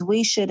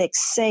we should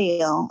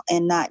excel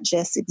and not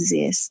just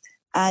exist.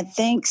 I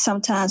think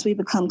sometimes we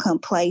become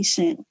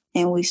complacent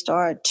and we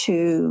start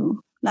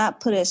to not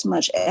put as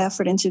much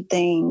effort into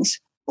things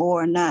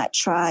or not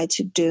try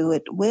to do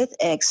it with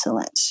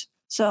excellence.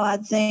 So I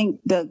think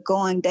the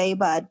going day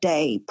by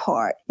day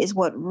part is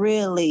what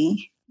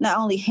really not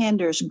only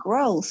hinders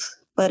growth,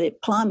 but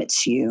it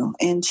plummets you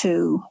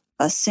into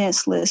a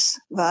senseless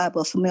vibe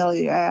of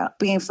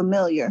being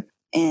familiar,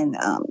 and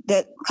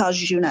that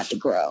causes you not to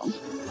grow.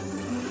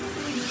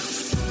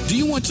 Do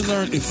you want to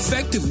learn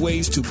effective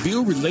ways to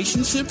build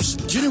relationships,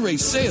 generate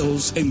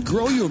sales, and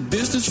grow your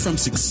business from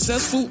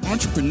successful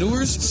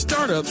entrepreneurs,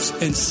 startups,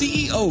 and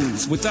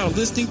CEOs without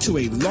listening to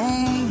a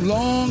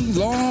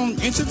long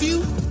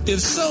interview?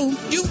 If so,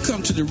 you've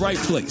come to the right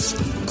place.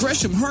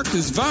 Gresham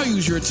Harkless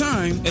values your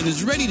time and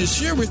is ready to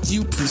share with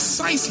you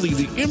precisely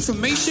the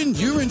information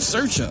you're in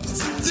search of.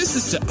 This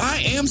is the I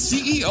Am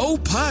CEO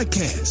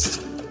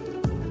podcast.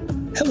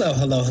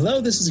 Hello.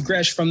 This is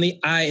Gresh from the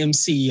I Am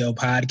CEO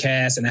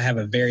podcast, and I have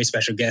a very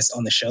special guest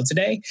on the show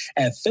today,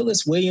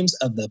 Phyllis Williams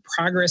of the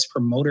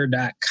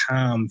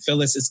ProgressPromoter.com.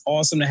 Phyllis, it's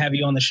awesome to have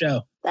you on the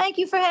show. Thank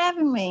you for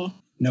having me.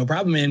 No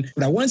problem. And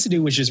what I wanted to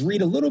do was just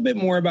read a little bit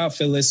more about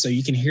Phyllis so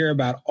you can hear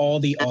about all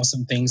the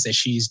awesome things that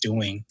she's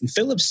doing. And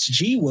Phyllis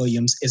G.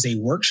 Williams is a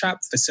workshop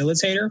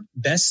facilitator,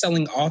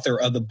 best-selling author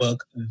of the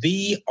book,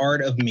 The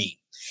Art of Me,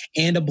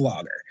 and a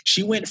blogger.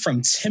 She went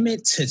from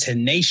timid to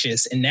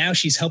tenacious, and now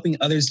she's helping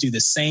others do the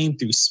same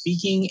through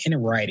speaking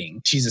and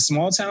writing. She's a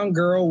small town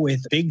girl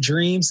with big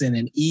dreams and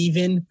an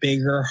even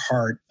bigger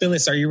heart.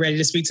 Phyllis, are you ready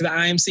to speak to the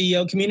I Am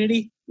CEO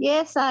community?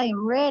 Yes, I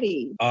am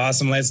ready.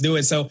 Awesome. Let's do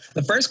it. So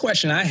the first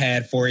question I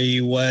had for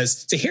you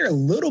was to hear a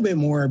little bit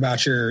more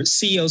about your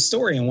CEO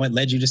story and what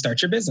led you to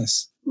start your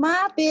business.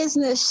 My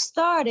business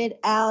started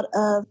out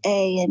of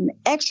an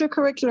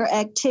extracurricular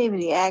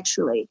activity,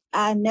 actually.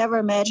 I never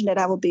imagined that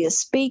I would be a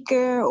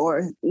speaker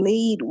or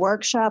lead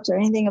workshops or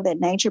anything of that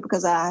nature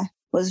because I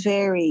was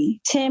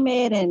very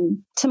timid and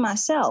to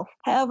myself.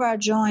 However, I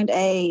joined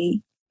a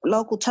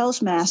local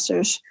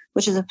Toastmasters,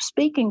 which is a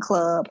speaking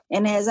club.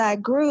 And as I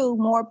grew,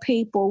 more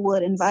people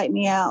would invite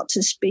me out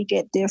to speak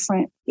at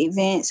different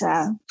events.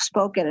 I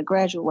spoke at a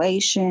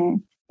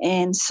graduation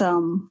and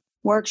some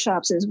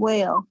workshops as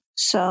well.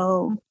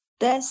 So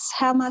that's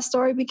how my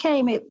story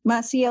became.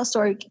 My CEO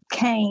story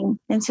came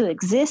into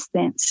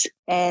existence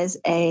as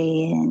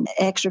an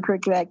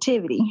extracurricular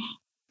activity.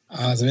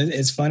 Awesome.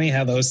 It's funny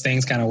how those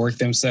things kind of work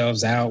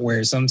themselves out,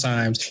 where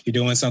sometimes you're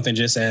doing something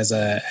just as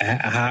a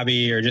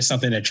hobby or just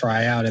something to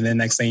try out. And then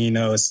next thing you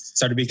know, it's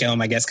started to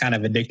become, I guess, kind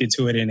of addicted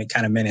to it, and it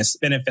kind of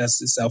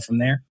manifests itself from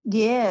there.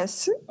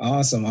 Yes.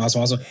 Awesome.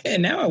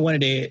 And now I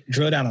wanted to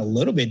drill down a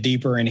little bit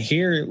deeper and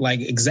hear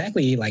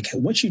exactly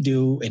what you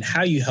do and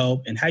how you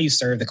help and how you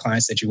serve the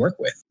clients that you work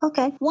with.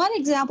 Okay. One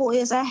example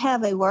is I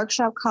have a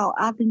workshop called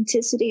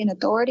Authenticity and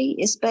Authority.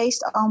 It's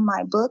based on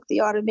my book, The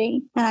Art of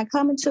Me. And I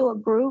come into a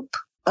group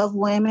of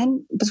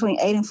women between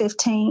 8 and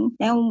 15.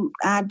 And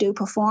I do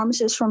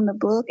performances from the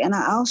book. And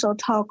I also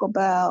talk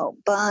about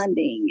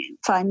bonding and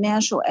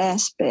financial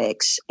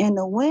aspects. And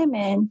the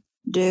women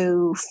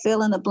do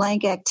fill in the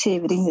blank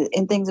activities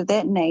and things of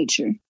that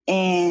nature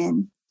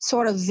and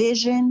sort of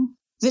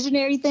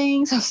visionary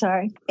things. I'm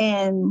sorry.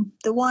 And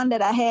the one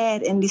that I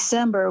had in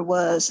December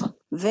was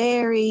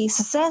very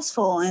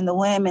successful and the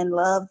women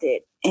loved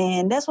it.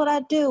 And that's what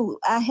I do.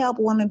 I help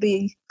women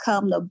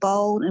become the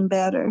bold and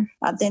better,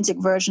 authentic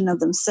version of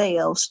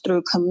themselves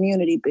through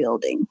community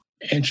building.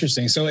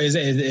 Interesting. So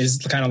is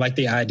kind of like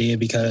the idea,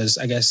 because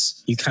I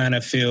guess you kind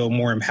of feel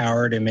more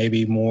empowered and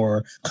maybe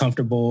more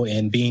comfortable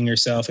in being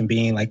yourself and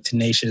being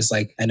tenacious.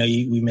 Like I know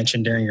we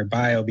mentioned during your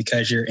bio,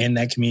 because you're in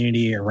that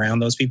community around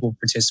those people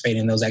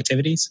participating in those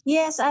activities.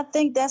 Yes, I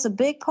think that's a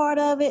big part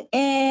of it.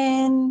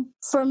 And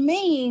for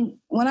me,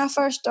 when I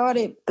first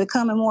started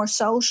becoming more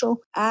social,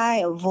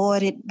 I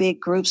avoided big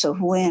groups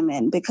of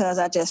women because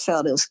I just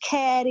felt it was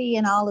catty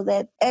and all of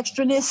that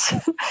extraness.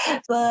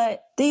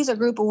 But these are a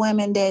group of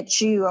women that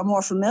you are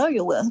more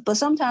familiar with. But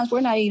sometimes we're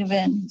not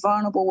even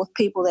vulnerable with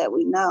people that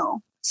we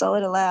know. So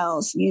it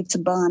allows you to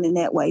bond in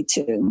that way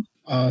too.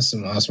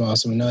 Awesome.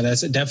 No,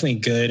 that's definitely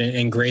good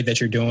and great that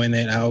you're doing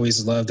that. I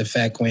always love the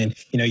fact when,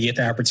 you get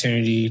the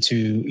opportunity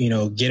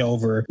to, get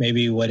over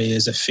maybe what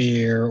is a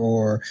fear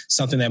or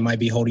something that might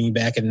be holding you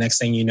back. And the next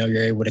thing you know,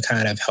 you're able to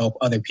kind of help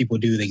other people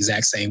do the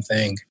exact same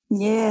thing.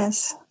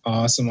 Yes.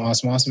 Awesome.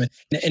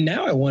 And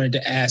now I wanted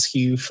to ask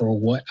you for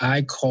what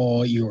I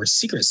call your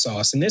secret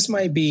sauce. And this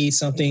might be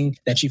something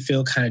that you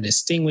feel kind of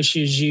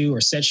distinguishes you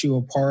or sets you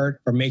apart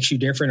or makes you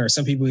different, or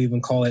some people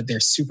even call it their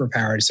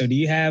superpower. So do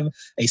you have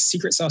a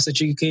secret sauce that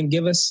you can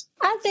give us?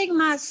 I think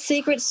my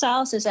secret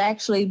sauce is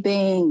actually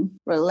being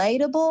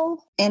relatable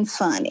and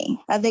funny.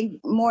 I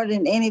think more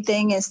than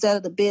anything, instead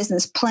of the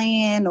business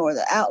plan or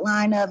the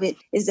outline of it,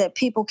 is that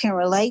people can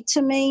relate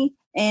to me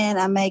and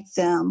I make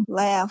them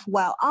laugh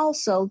while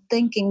also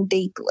thinking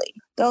deeply.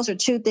 Those are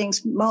two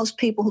things most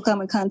people who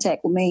come in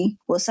contact with me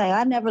will say,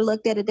 I never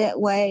looked at it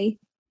that way,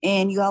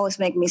 and you always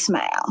make me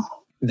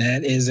smile.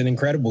 That is an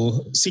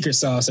incredible secret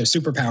sauce or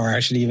superpower, I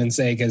should even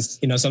say, because,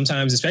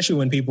 sometimes, especially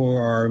when people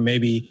are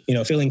maybe,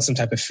 feeling some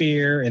type of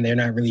fear and they're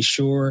not really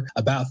sure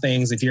about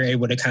things, if you're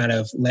able to kind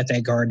of let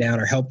that guard down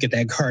or help get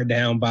that guard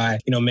down by,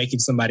 making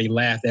somebody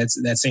laugh,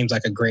 that seems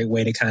like a great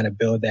way to kind of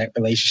build that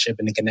relationship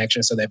and the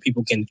connection so that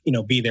people can,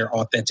 be their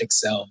authentic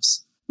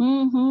selves.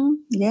 Mm-hmm.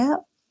 Yeah.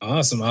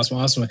 Awesome.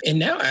 And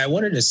now I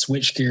wanted to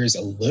switch gears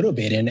a little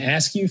bit and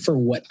ask you for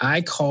what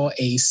I call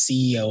a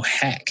CEO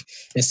hack.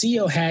 A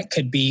CEO hack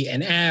could be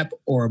an app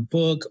or a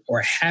book or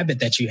a habit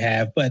that you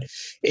have, but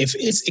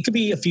it could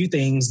be a few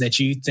things that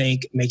you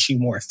think makes you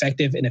more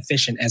effective and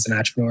efficient as an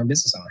entrepreneur and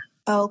business owner.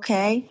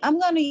 Okay. I'm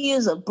going to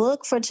use a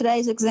book for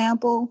today's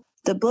example.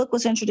 The book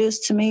was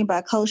introduced to me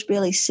by Coach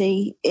Billy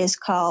C. It's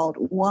called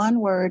One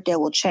Word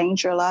That Will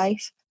Change Your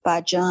Life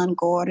by John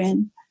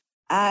Gordon.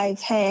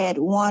 I've had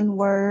one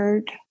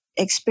word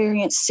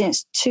experience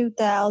since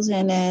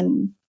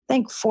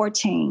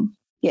 2014.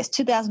 Yes,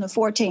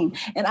 2014.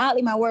 And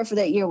oddly, my word for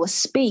that year was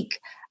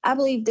speak. I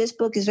believe this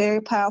book is very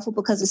powerful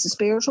because it's a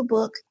spiritual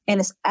book and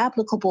it's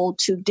applicable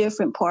to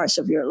different parts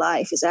of your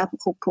life. It's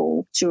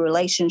applicable to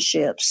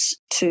relationships,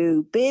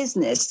 to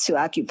business, to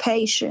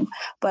occupation.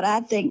 But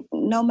I think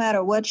no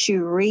matter what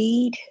you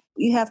read,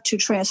 you have to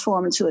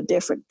transform into a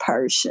different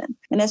person.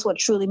 And that's what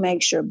truly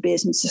makes your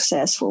business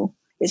successful.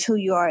 Is who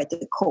you are at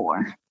the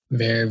core.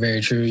 Very,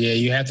 very true. Yeah,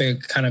 you have to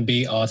kind of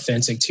be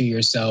authentic to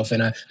yourself.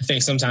 And I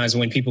think sometimes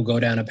when people go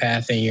down a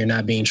path and you're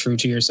not being true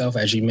to yourself,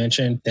 as you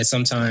mentioned, that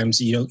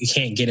sometimes you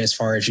can't get as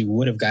far as you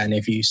would have gotten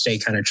if you stay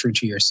kind of true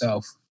to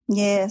yourself.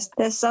 Yes,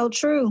 that's so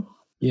true.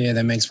 Yeah,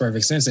 that makes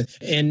perfect sense.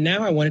 And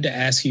now I wanted to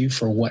ask you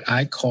for what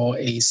I call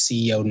a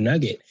CEO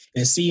nugget.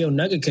 And a CEO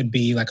nugget could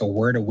be like a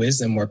word of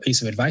wisdom or a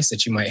piece of advice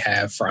that you might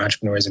have for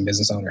entrepreneurs and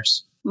business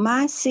owners.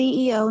 My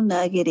CEO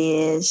nugget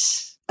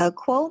is a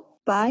quote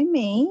by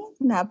me,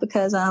 not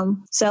because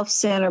I'm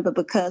self-centered, but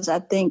because I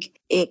think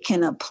it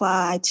can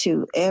apply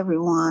to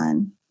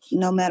everyone,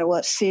 no matter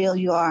what field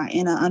you are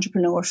in an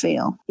entrepreneur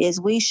field,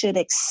 is we should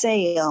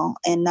excel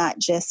and not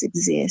just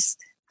exist.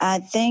 I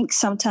think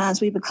sometimes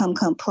we become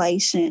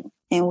complacent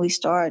and we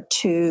start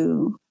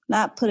to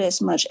not put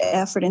as much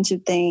effort into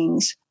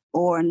things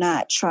or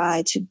not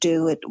try to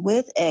do it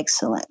with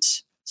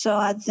excellence. So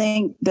I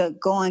think the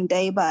going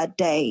day by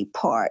day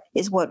part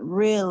is what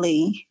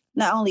really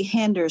not only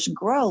hinders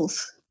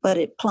growth, but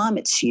it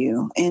plummets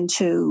you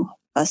into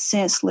a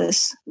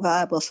senseless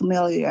vibe of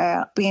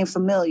being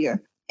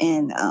familiar,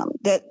 and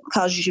that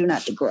causes you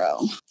not to grow.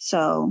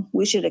 So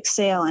we should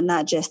excel and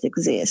not just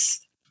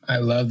exist. I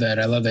love that,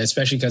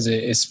 especially because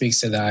it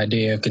speaks to the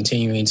idea of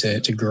continuing to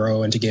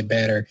grow and to get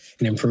better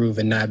and improve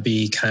and not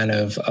be kind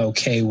of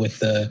okay with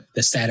the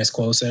status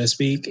quo, so to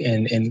speak,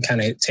 and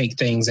kind of take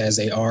things as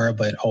they are,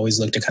 but always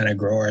look to kind of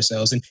grow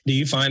ourselves. And do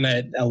you find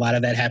that a lot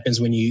of that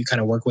happens when you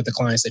kind of work with the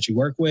clients that you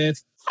work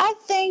with? I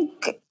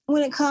think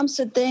when it comes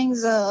to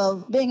things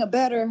of being a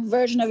better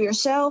version of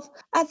yourself,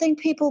 I think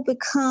people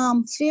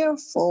become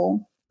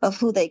fearful of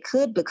who they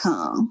could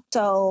become.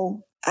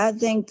 So I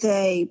think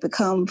they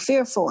become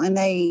fearful and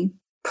they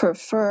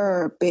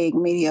prefer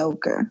being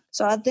mediocre.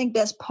 So I think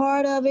that's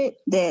part of it,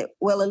 that,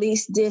 well, at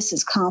least this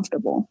is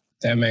comfortable.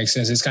 That makes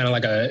sense. It's kind of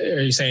like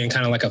are you saying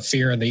kind of like a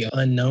fear of the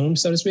unknown,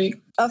 so to speak?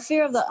 A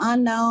fear of the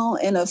unknown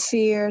and a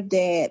fear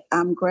that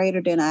I'm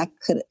greater than I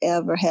could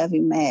ever have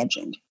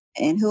imagined.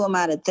 And who am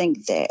I to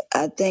think that?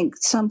 I think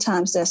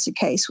sometimes that's the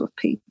case with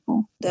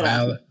people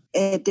that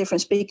at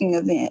different speaking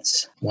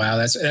events. Wow,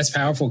 that's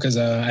powerful because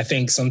I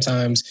think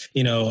sometimes,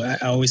 I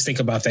always think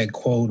about that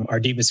quote, our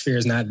deepest fear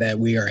is not that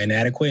we are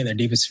inadequate, and our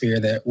deepest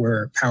fear that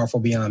we're powerful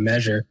beyond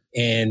measure.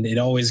 And it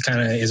always kind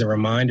of is a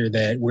reminder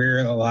that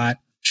we're a lot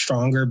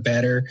stronger,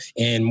 better,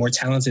 and more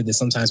talented than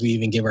sometimes we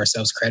even give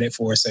ourselves credit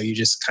for. So you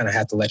just kind of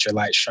have to let your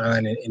light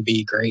shine and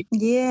be great.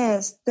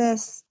 Yes,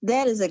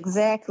 that is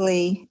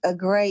exactly a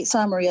great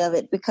summary of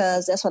it,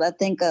 because that's what I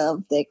think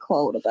of that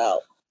quote about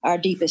our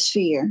deepest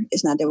fear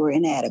is not that we're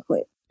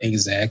inadequate.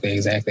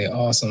 Exactly.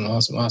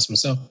 Awesome.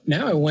 So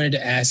now I wanted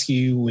to ask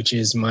you, which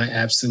is my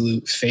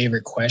absolute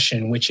favorite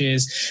question, which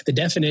is the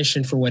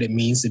definition for what it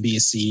means to be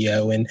a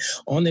CEO. And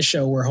on the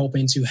show, we're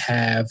hoping to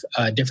have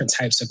different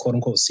types of quote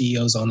unquote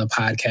CEOs on the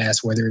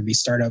podcast, whether it be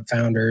startup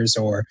founders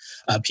or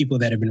people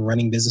that have been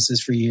running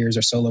businesses for years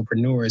or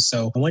solopreneurs.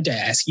 So I wanted to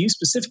ask you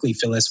specifically,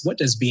 Phyllis, what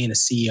does being a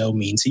CEO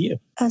mean to you?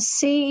 A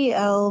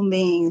CEO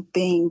means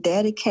being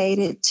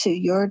dedicated to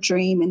your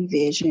dream and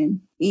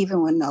vision,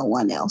 even when no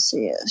one else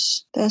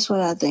is. That's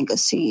what I think a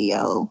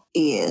CEO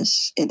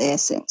is, in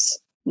essence.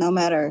 No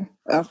matter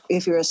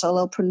if you're a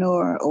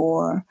solopreneur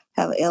or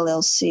have an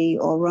LLC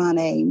or run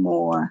a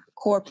more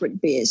corporate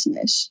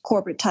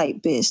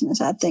type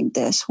business, I think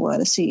that's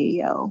what a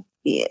CEO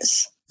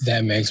is.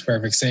 That makes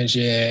perfect sense.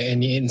 Yeah.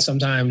 And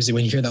sometimes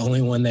when you're the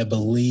only one that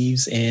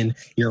believes in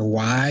your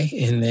why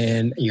and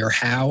then your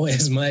how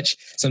as much,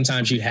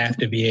 sometimes you have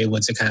to be able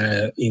to kind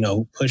of,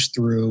 push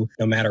through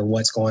no matter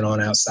what's going on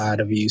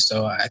outside of you.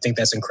 So I think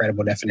that's an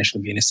incredible definition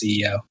of being a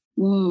CEO.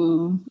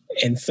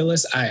 And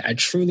Phyllis, I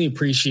truly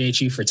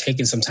appreciate you for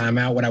taking some time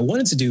out. What I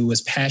wanted to do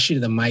was pass you to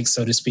the mic,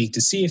 so to speak,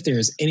 to see if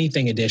there's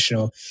anything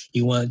additional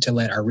you want to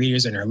let our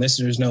readers and our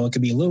listeners know. It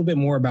could be a little bit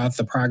more about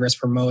the Progress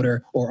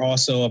Promoter, or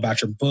also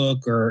about your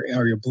book or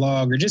your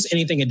blog, or just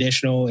anything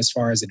additional as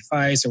far as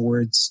advice or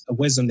words of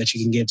wisdom that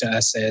you can give to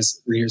us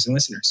as readers and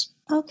listeners.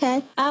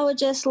 Okay. I would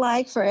just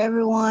like for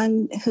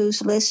everyone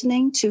who's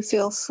listening to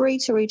feel free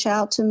to reach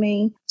out to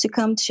me to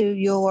come to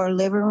your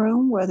living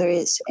room, whether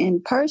it's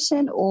in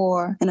person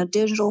or in a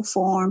digital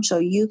form, so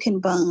you can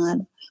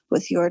bond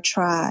with your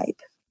tribe.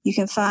 You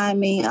can find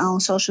me on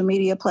social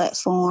media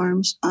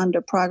platforms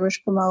under Progress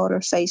Promoter,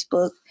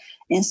 Facebook,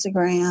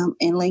 Instagram,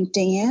 and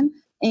LinkedIn.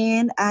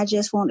 And I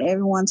just want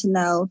everyone to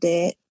know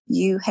that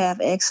you have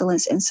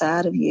excellence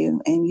inside of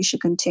you and you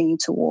should continue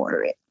to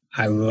water it.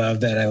 I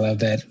love that. I love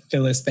that.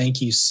 Phyllis,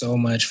 thank you so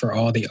much for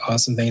all the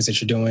awesome things that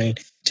you're doing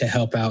to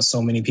help out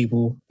so many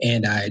people.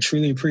 And I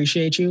truly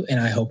appreciate you. And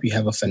I hope you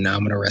have a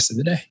phenomenal rest of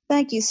the day.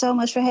 Thank you so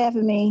much for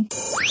having me.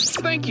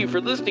 Thank you for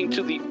listening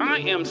to the I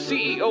Am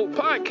CEO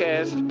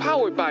podcast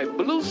powered by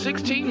Blue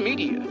 16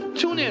 Media.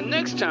 Tune in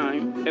next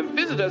time and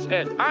visit us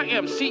at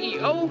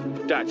imceo.co.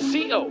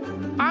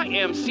 I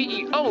Am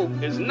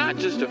CEO is not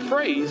just a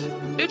phrase,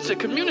 it's a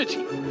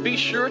community. Be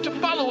sure to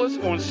follow us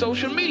on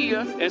social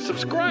media and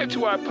subscribe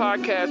to our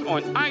podcast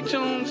on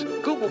iTunes,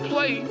 Google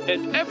Play,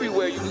 and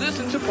everywhere you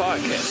listen to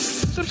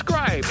podcasts.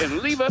 Subscribe and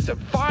leave us a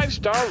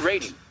 5-star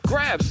rating.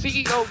 Grab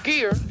CEO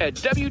Gear at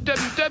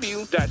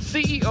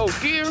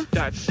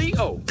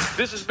www.ceogear.co.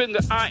 This has been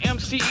the I Am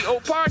CEO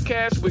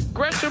podcast with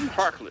Gresham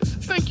Harkless.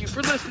 Thank you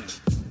for listening.